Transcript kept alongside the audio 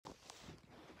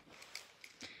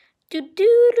Do do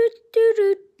do do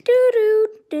do do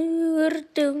do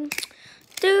do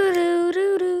do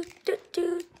do do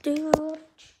do do.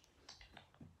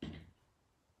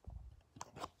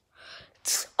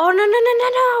 Oh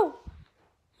no!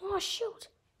 Oh shoot!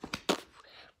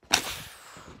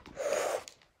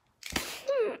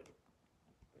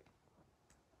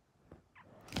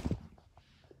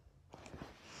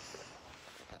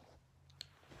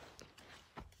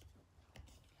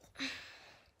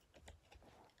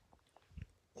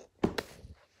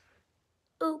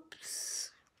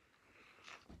 Oops.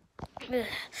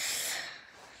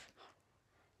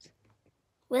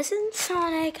 Listen,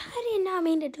 Sonic, I did not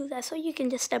mean to do that, so you can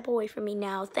just step away from me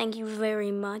now. Thank you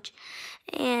very much.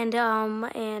 And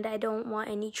I don't want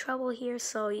any trouble here,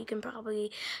 so you can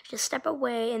probably just step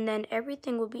away and then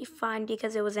everything will be fine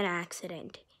because it was an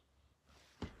accident.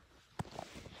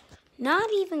 Not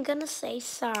even gonna say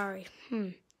sorry.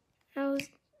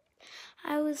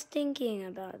 I was thinking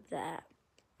about that.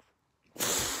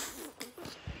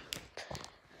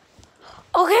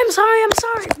 Okay, I'm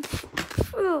sorry.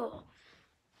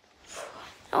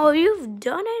 Oh, you've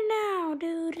done it now,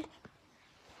 dude.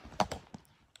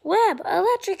 Web,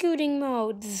 electrocuting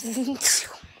mode.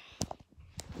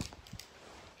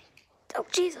 Oh,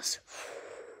 Jesus.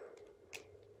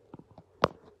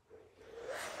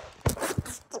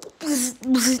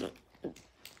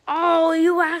 Oh,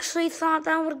 you actually thought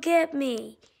that would get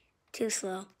me. Too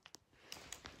slow.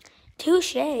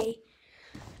 Touche.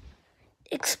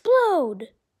 Explode.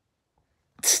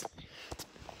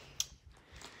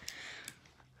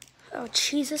 Oh,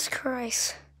 Jesus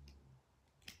Christ.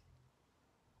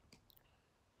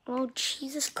 Oh,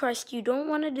 Jesus Christ, you don't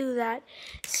want to do that.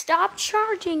 Stop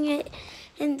charging it,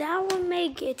 and that will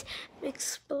make it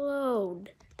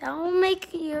explode. That will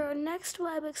make your next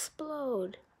web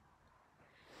explode.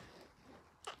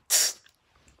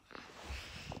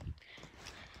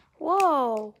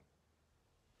 Whoa.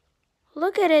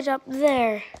 Look at it up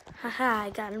there. Haha, I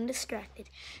got him distracted.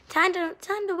 Time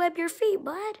to web your feet,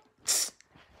 bud.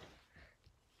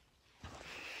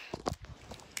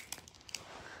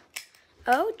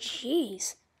 Oh,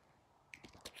 jeez.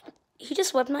 He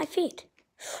just webbed my feet.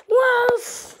 Whoa,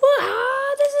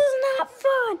 this is not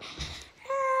fun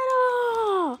at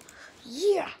all.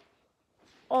 Yeah.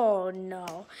 Oh,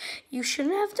 no. You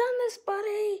shouldn't have done this,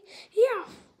 buddy. Yeah.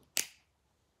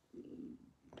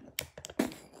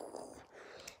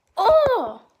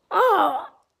 Oh.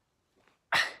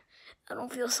 I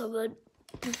don't feel so good.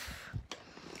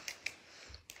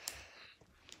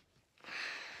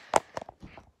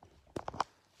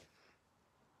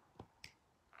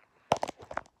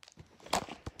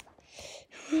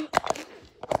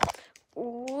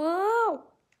 Whoa.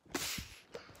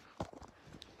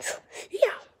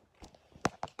 Yeah.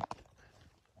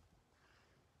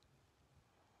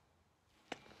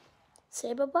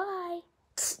 Say bye-bye.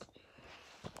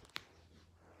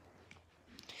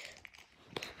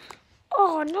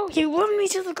 Oh no, you whipped me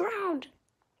to the ground.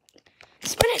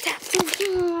 Spin it tap.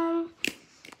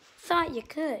 Thought you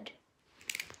could.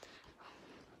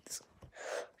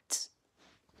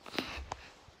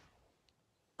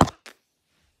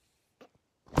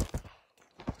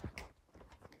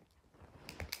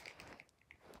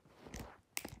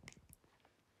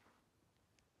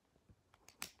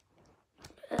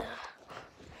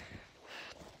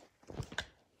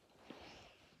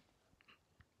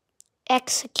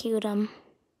 Execute him.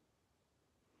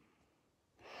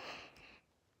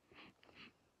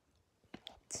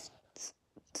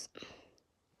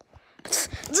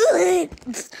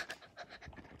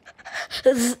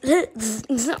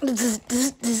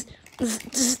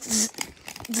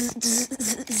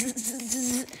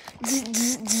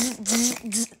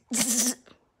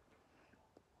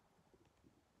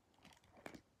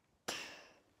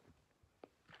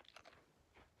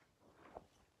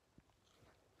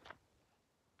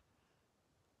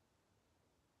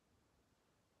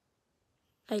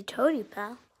 I told you,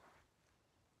 pal.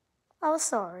 I was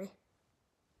sorry.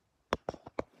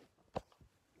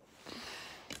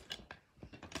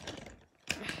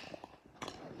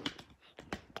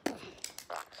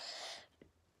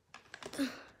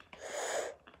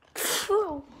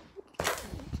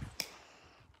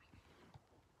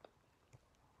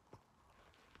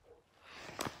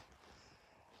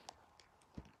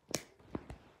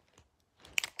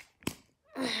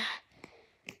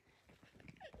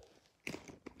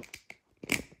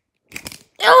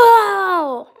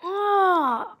 Oh!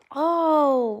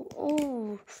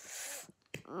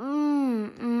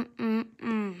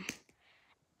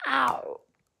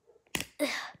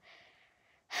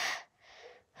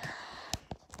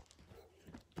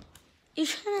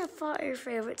 haven't fought your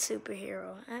favorite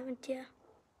superhero, haven't you?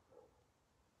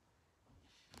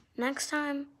 Next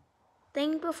time,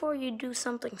 think before you do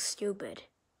something stupid.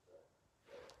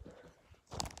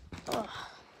 Ugh.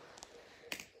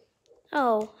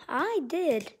 Oh, I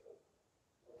did.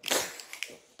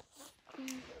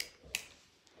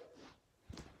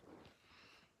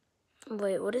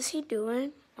 Wait, what is he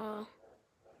doing?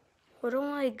 Where do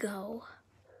I go?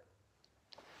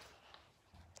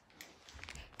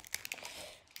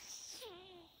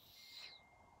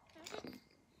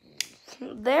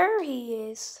 There he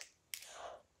is.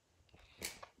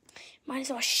 Might as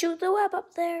well shoot the web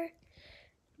up there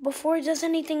before it does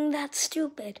anything that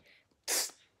stupid.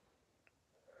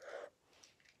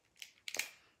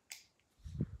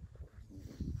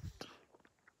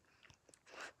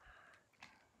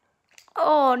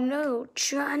 Oh no,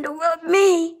 trying to web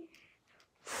me.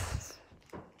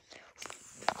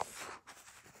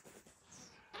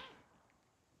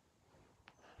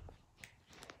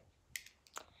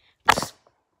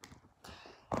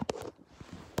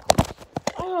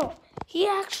 Oh, he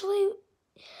actually...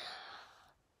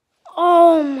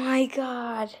 Oh my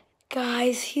god.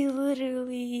 Guys, he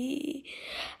literally...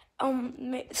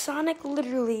 Sonic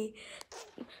literally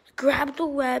grabbed the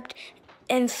web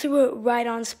and threw it right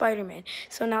on Spider-Man.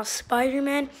 So now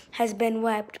Spider-Man has been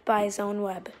webbed by his own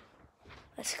web.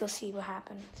 Let's go see what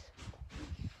happens.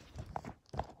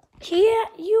 Yeah,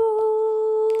 you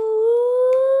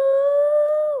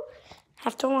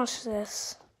have to watch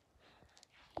this.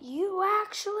 You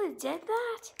actually did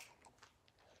that?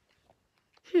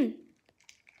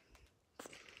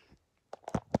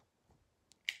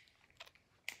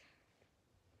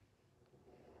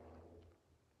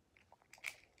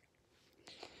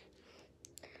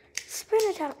 Spin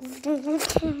it out.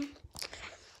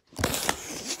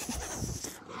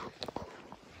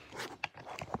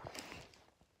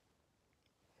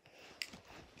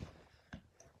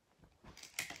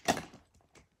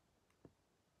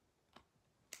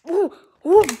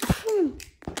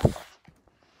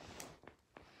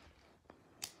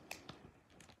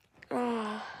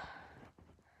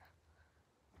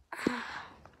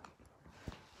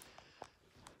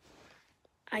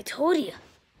 I told you.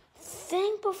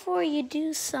 Think before you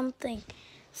do something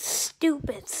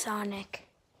stupid, Sonic.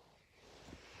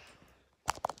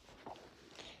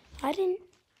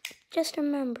 Just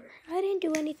remember, I didn't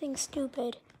do anything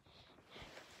stupid.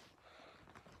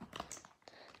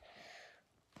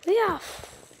 Yeah.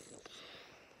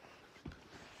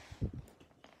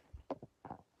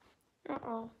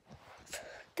 Uh-oh.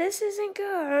 This isn't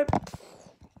good.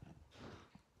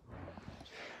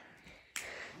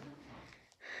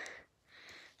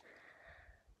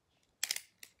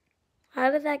 How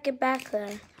did that get back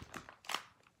there?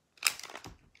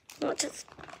 What's it?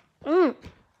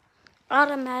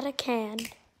 Automatic hand.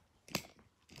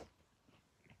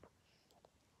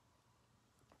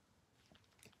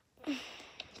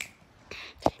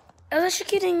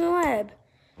 Electrocuting the web.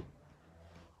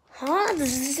 Huh?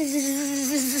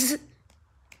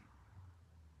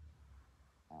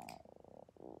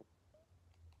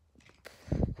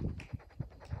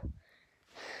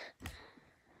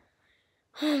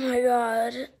 Oh my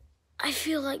god. I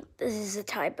feel like this is a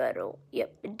tie battle.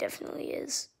 Yep, it definitely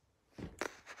is.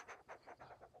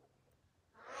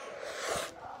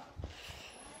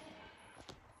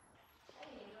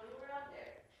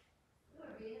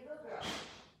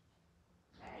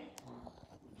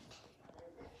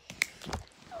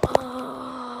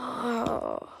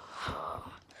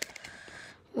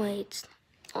 Wait.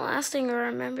 The last thing I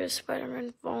remember is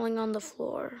Spider-Man falling on the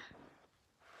floor.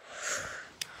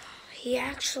 He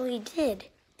actually did.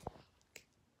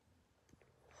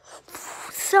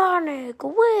 Sonic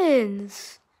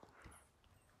wins!